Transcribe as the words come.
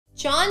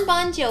Jon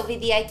Bon Jovi,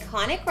 the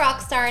iconic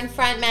rock star and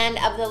frontman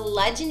of the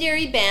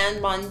legendary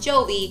band Bon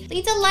Jovi,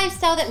 leads a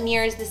lifestyle that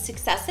mirrors the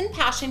success and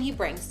passion he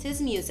brings to his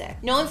music.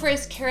 Known for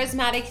his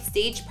charismatic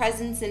stage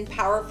presence and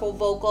powerful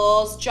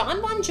vocals, Jon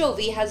Bon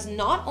Jovi has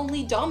not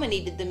only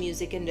dominated the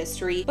music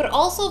industry, but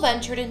also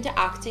ventured into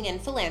acting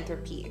and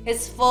philanthropy.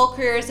 His full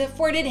career has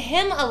afforded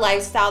him a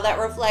lifestyle that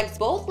reflects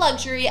both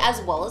luxury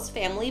as well as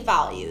family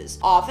values,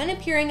 often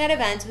appearing at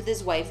events with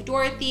his wife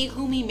Dorothy,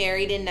 whom he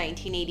married in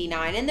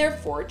 1989, and their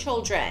 4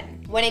 children.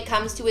 When it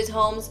comes to his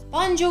homes,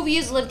 Bon Jovi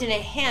has lived in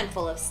a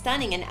handful of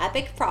stunning and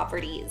epic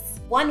properties.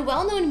 One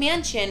well-known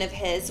mansion of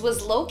his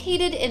was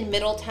located in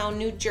Middletown,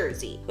 New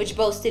Jersey, which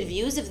boasted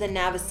views of the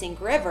Navesink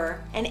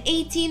River and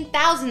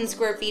 18,000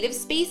 square feet of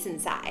space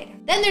inside.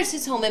 Then there's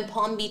his home in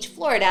Palm Beach,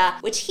 Florida,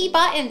 which he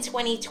bought in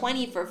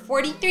 2020 for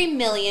 $43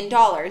 million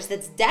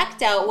that's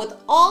decked out with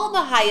all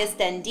the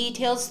highest-end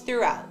details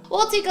throughout.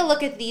 We'll take a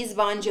look at these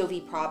Bon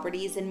Jovi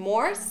properties and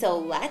more, so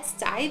let's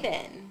dive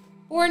in.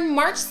 Born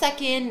March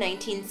 2nd,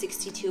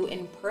 1962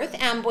 in Perth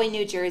Amboy,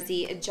 New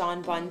Jersey,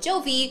 Jon Bon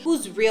Jovi,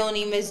 whose real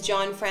name is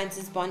John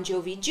Francis Bon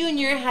Jovi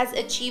Jr., has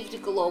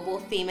achieved global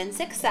fame and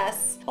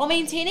success while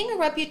maintaining a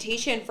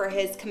reputation for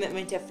his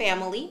commitment to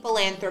family,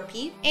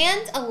 philanthropy,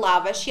 and a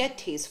lavish yet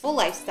tasteful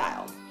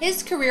lifestyle.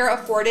 His career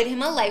afforded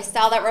him a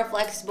lifestyle that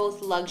reflects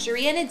both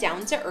luxury and a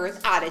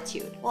down-to-earth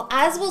attitude. Well,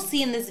 as we'll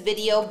see in this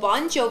video,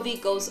 Bon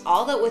Jovi goes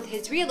all out with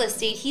his real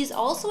estate. He's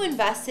also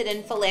invested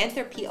in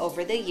philanthropy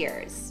over the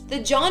years. The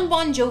Jon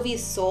Bon Jovi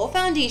Soul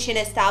Foundation,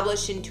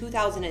 established in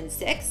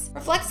 2006,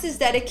 reflects his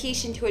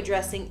dedication to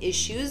addressing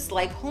issues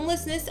like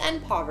homelessness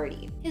and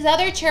poverty. His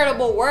other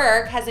charitable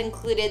work has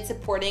included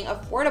supporting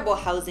affordable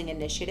housing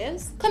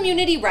initiatives,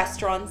 community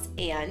restaurants,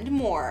 and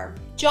more.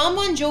 Jon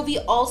Bon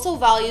Jovi also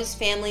values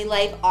family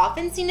life,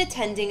 often seen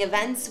attending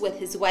events with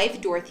his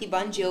wife Dorothy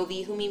Bon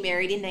Jovi, whom he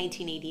married in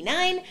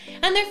 1989,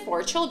 and their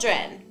 4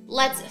 children.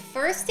 Let's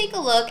first take a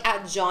look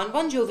at Jon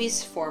Bon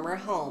Jovi's former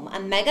home, a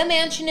mega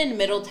mansion in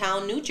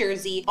Middletown, New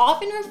Jersey,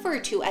 often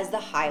referred to as the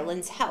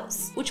Highlands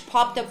House, which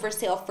popped up for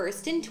sale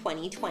first in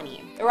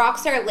 2020. The rock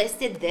star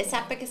listed this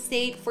epic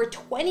estate for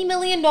 $20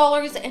 million,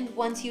 and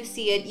once you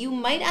see it, you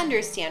might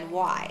understand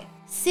why.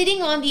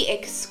 Sitting on the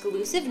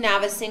exclusive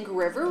Navesink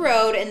River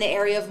Road in the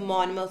area of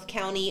Monmouth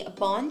County,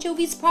 Bon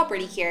Jovi's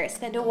property here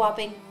spanned a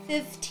whopping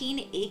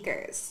 15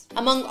 acres.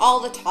 Among all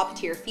the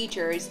top-tier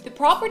features, the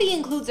property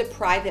includes a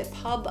private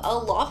pub, a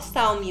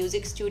loft-style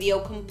music studio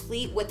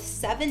complete with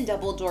 7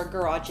 double-door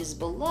garages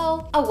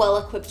below, a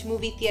well-equipped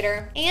movie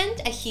theater, and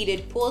a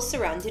heated pool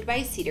surrounded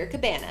by cedar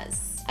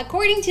cabanas.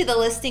 According to the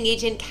listing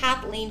agent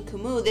Kathleen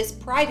Kumu, this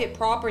private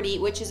property,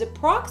 which is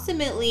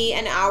approximately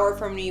an hour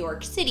from New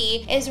York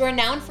City, is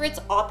renowned for its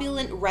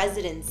opulent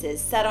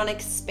residences set on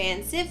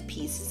expansive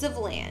pieces of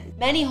land.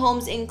 Many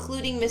homes,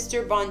 including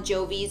Mr. Bon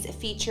Jovi's,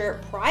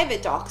 feature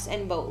private docks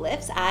and boat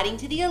lifts, adding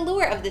to the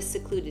allure of this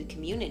secluded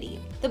community.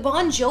 The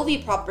Bon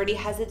Jovi property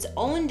has its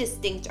own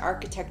distinct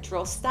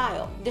architectural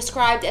style,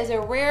 described as a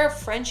rare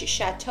French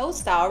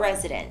chateau-style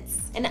residence,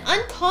 an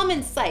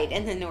uncommon sight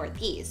in the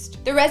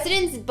Northeast. The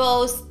residence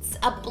boasts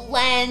a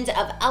blend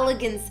of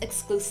elegance,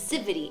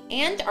 exclusivity,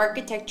 and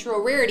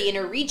architectural rarity in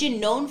a region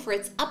known for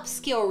its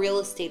upscale real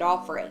estate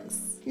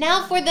offerings.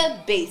 Now for the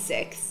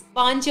basics.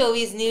 Bon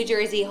Jovi's New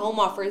Jersey home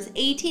offers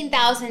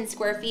 18,000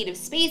 square feet of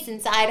space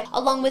inside,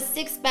 along with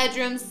 6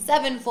 bedrooms,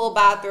 7 full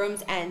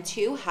bathrooms, and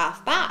 2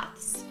 half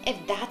baths. If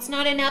that's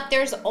not enough,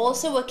 there's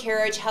also a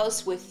carriage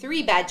house with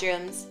 3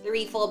 bedrooms,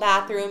 3 full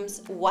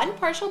bathrooms, 1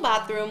 partial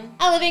bathroom,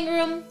 a living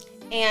room,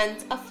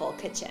 and a full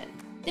kitchen.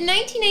 The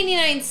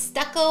 1999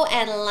 stucco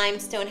and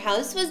limestone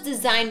house was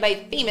designed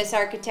by famous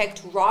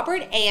architect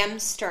Robert A.M.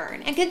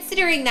 Stern, and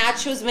considering that,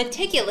 shows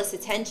meticulous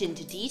attention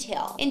to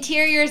detail.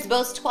 Interiors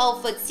boast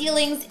 12-foot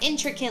ceilings,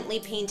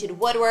 intricately painted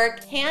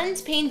woodwork,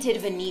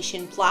 hand-painted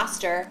Venetian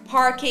plaster,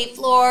 parquet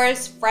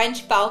floors,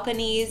 French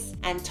balconies,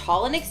 and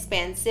tall and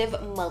expansive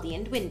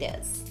mullioned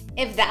windows.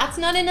 If that's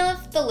not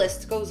enough, the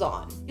list goes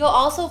on. You'll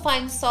also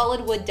find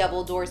solid wood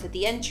double doors at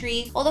the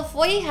entry, while the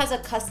foyer has a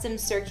custom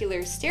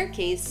circular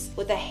staircase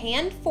with a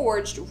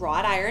hand-forged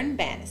wrought iron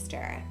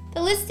banister.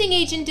 The listing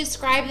agent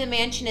described the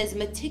mansion as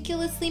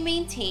meticulously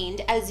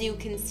maintained, as you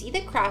can see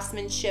the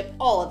craftsmanship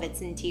all of its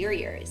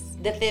interiors.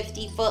 The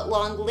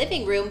 50-foot-long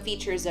living room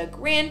features a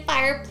grand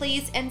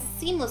fireplace and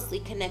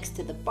seamlessly connects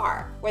to the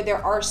bar, where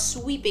there are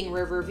sweeping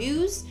river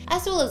views,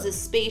 as well as a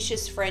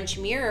spacious French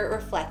mirror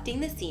reflecting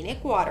the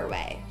scenic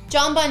waterway.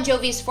 Jon Bon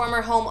Jovi's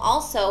former home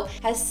also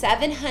has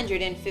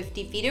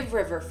 750 feet of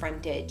river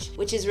frontage,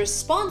 which is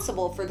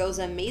responsible for those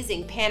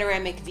amazing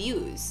panoramic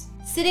views.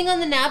 Sitting on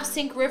the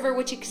Navesink River,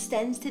 which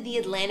extends to the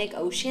Atlantic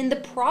Ocean, the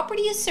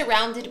property is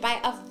surrounded by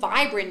a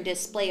vibrant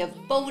display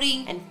of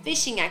boating and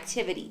fishing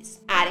activities,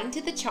 adding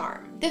to the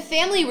charm. The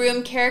family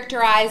room,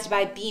 characterized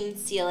by beamed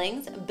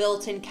ceilings,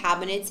 built-in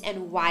cabinets,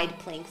 and wide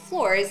plank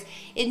floors,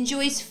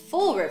 enjoys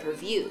full river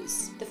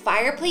views. The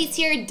fireplace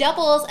here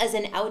doubles as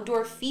an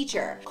outdoor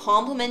feature,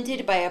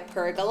 complemented by a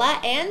pergola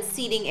and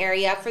seating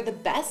area for the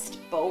best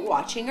boat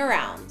watching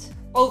around.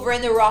 Over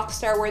in the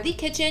rockstar-worthy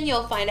kitchen,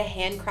 you'll find a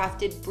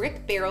handcrafted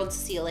brick-barreled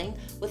ceiling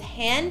with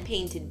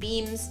hand-painted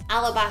beams,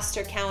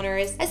 alabaster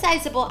counters, a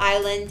sizable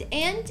island,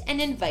 and an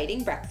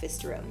inviting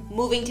breakfast room.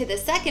 Moving to the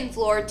second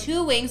floor,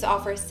 2 wings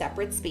offer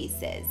separate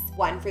spaces.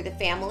 One for the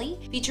family,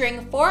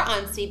 featuring 4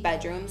 ensuite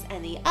bedrooms,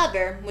 and the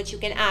other, which you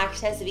can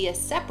access via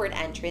separate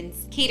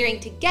entrance, catering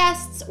to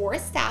guests or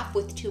staff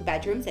with 2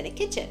 bedrooms and a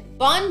kitchen.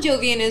 Bon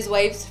Jovi and his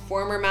wife's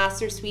former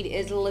master suite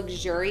is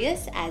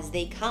luxurious as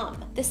they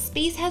come. The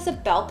space has a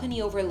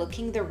balcony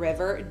overlooking the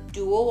river,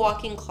 dual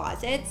walk-in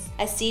closets,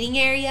 a seating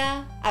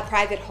area, a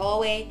private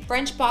hallway,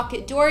 French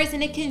pocket doors,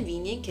 and a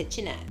convenient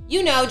kitchenette.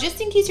 You know, just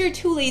in case you're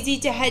too lazy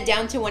to head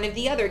down to one of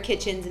the other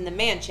kitchens in the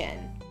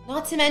mansion.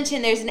 Not to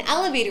mention, there's an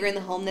elevator in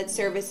the home that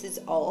services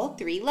all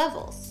 3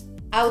 levels.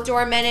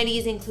 Outdoor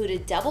amenities include a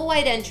double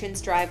wide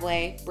entrance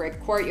driveway,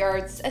 brick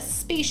courtyards, a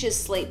spacious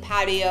slate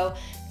patio,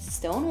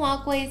 stone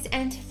walkways,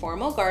 and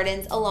formal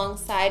gardens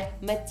alongside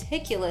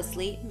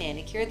meticulously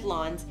manicured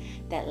lawns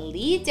that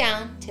lead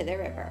down to the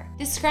river.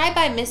 Described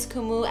by Miss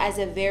Kumu as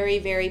a very,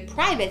 very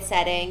private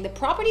setting, the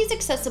property is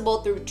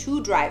accessible through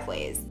 2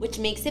 driveways, which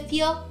makes it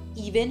feel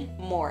even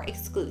more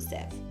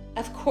exclusive.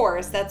 Of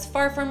course, that's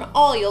far from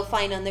all you'll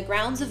find on the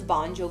grounds of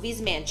Bon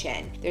Jovi's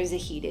mansion. There's a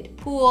heated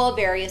pool,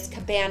 various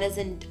cabanas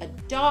and a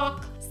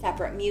dock,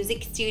 separate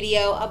music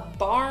studio, a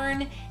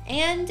barn,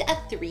 and a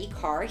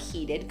 3-car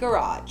heated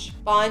garage.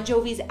 Bon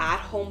Jovi's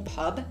at-home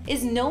pub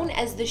is known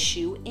as the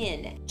Shoe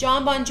Inn.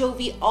 Jon Bon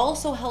Jovi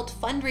also held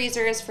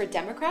fundraisers for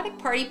Democratic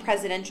Party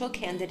presidential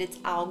candidates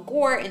Al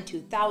Gore in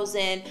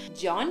 2000,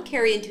 John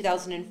Kerry in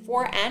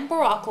 2004, and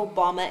Barack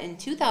Obama in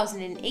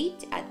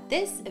 2008 at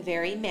this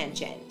very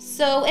mansion.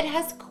 So it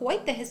has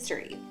quite the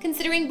history.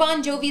 Considering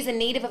Bon Jovi is a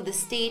native of the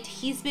state,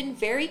 he's been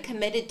very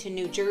committed to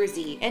New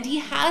Jersey, and he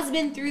has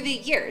been through the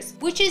years,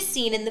 which is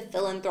seen in the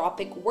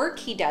philanthropic work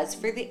he does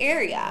for the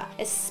area,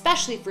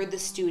 especially for the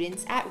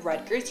students at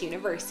Rutgers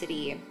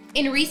University.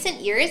 In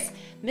recent years,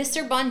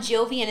 Mr. Bon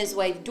Jovi and his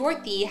wife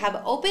Dorothy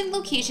have opened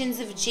locations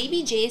of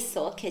JBJ's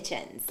Soul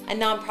Kitchens, a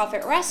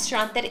nonprofit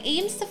restaurant that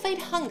aims to fight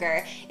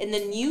hunger in the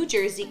New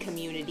Jersey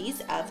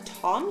communities of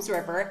Toms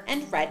River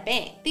and Red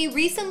Bank. They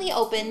recently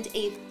opened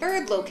a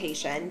 3rd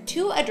location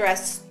to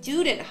address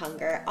student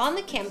hunger on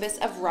the campus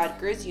of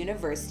Rutgers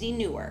University,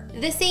 Newark.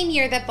 The same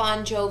year that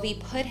Bon Jovi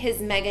put his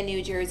mega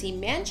New Jersey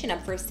mansion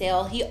up for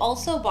sale, he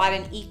also bought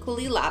an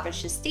equally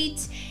lavish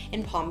estate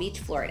in Palm Beach,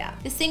 Florida.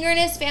 The singer and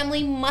his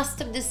family must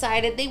have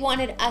decided they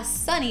wanted a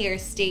sunnier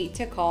state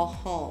to call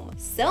home.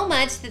 So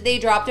much that they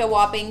dropped a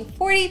whopping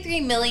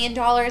 $43 million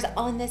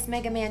on this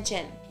mega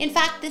mansion. In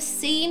fact, the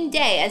same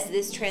day as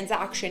this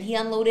transaction, he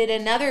unloaded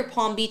another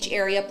Palm Beach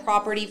area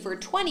property for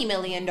 $20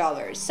 million.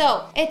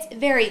 So it's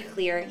very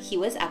clear he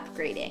was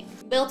upgrading.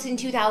 Built in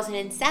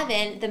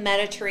 2007, the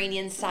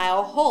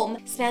Mediterranean-style home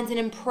spans an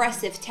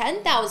impressive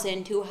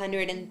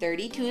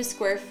 10,232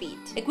 square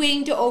feet,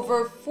 equating to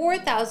over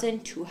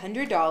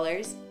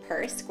 $4,200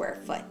 per square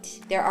foot.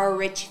 There are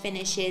rich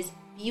finishes,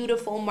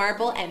 beautiful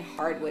marble and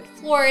hardwood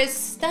floors,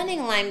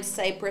 stunning lime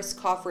cypress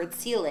coffered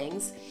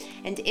ceilings,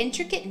 and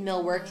intricate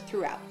millwork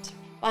throughout.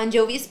 Bon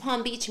Jovi's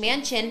Palm Beach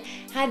mansion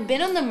had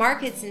been on the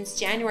market since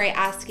January,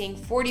 asking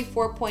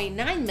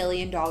 $44.9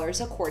 million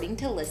according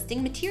to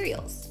listing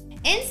materials.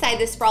 Inside,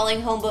 the sprawling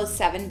home boasts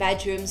 7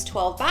 bedrooms,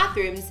 12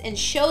 bathrooms, and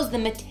shows the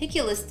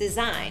meticulous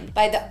design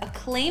by the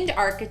acclaimed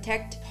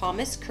architect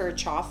Thomas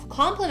Kirchhoff,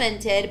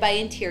 complemented by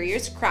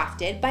interiors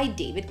crafted by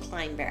David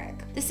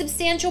Kleinberg. The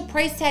substantial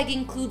price tag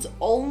includes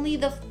only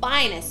the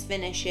finest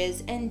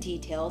finishes and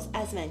details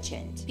as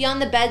mentioned.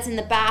 Beyond the beds and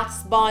the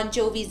baths, Bon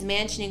Jovi's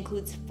mansion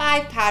includes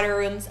 5 powder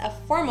rooms, a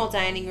formal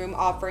dining room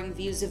offering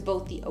views of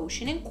both the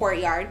ocean and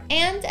courtyard,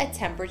 and a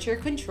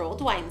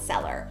temperature-controlled wine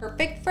cellar,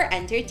 perfect for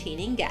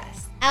entertaining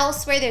guests.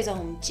 Elsewhere, there's a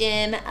home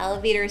gym,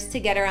 elevators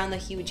to get around the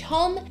huge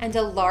home, and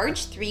a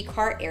large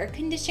 3-car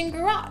air-conditioned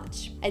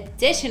garage.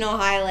 Additional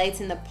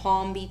highlights in the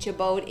Palm Beach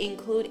abode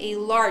include a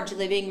large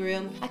living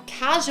room, a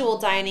casual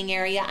dining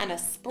area, and a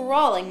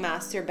sprawling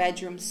master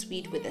bedroom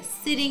suite with a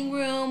sitting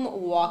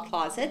room, walk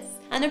closets,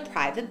 and a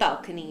private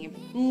balcony.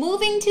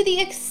 Moving to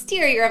the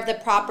exterior of the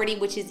property,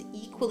 which is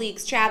equally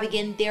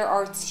extravagant, there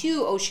are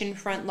 2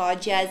 oceanfront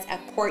lodges, a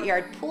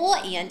courtyard pool,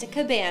 and a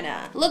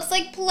cabana. Looks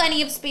like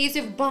plenty of space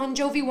if Bon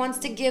Jovi wants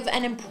to give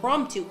an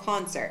impromptu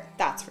concert,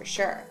 that's for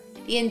sure.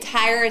 The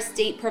entire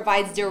estate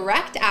provides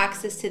direct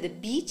access to the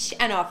beach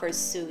and offers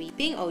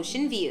sweeping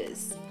ocean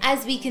views.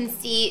 As we can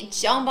see,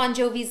 Jon Bon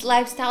Jovi's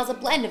lifestyle is a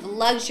blend of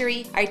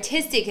luxury,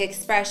 artistic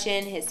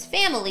expression. His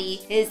family,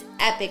 his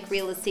epic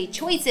real estate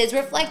choices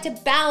reflect a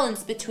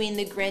balance between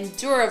the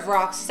grandeur of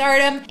rock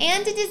stardom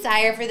and a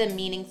desire for the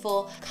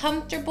meaningful,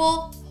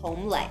 comfortable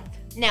home life.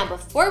 Now,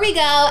 before we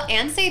go,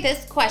 answer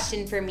this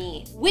question for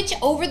me. Which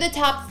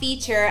over-the-top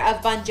feature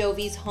of Bon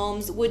Jovi's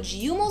homes would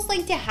you most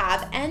like to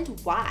have, and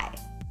why?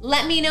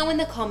 Let me know in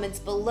the comments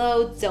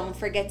below. Don't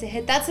forget to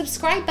hit that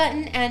subscribe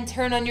button and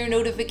turn on your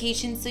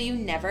notifications so you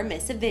never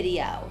miss a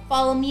video.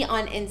 Follow me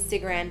on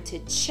Instagram to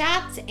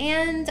chat,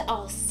 and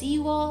I'll see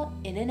you all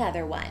in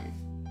another one.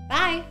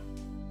 Bye!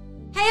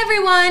 Hey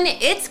everyone,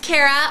 it's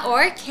Kara,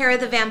 or Kara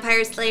the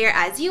Vampire Slayer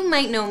as you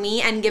might know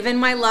me, and given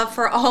my love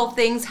for all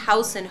things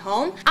house and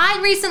home, I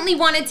recently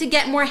wanted to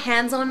get more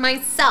hands-on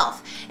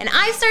myself, and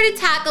I started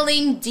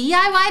tackling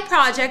DIY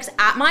projects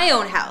at my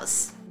own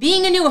house.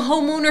 Being a new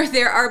homeowner,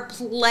 there are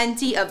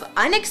plenty of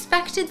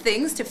unexpected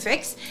things to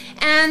fix,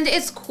 and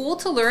it's cool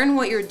to learn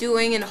what you're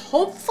doing and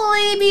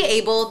hopefully be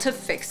able to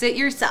fix it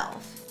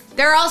yourself.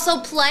 There are also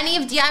plenty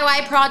of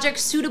DIY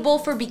projects suitable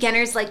for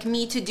beginners like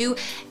me to do,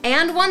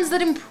 and ones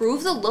that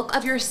improve the look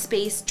of your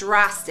space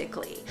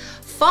drastically.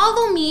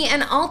 Follow me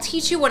and I'll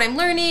teach you what I'm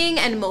learning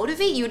and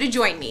motivate you to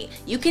join me.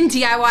 You can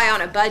DIY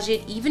on a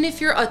budget even if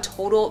you're a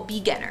total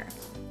beginner.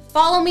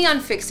 Follow me on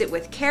Fix It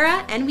with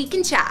Kara and we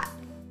can chat.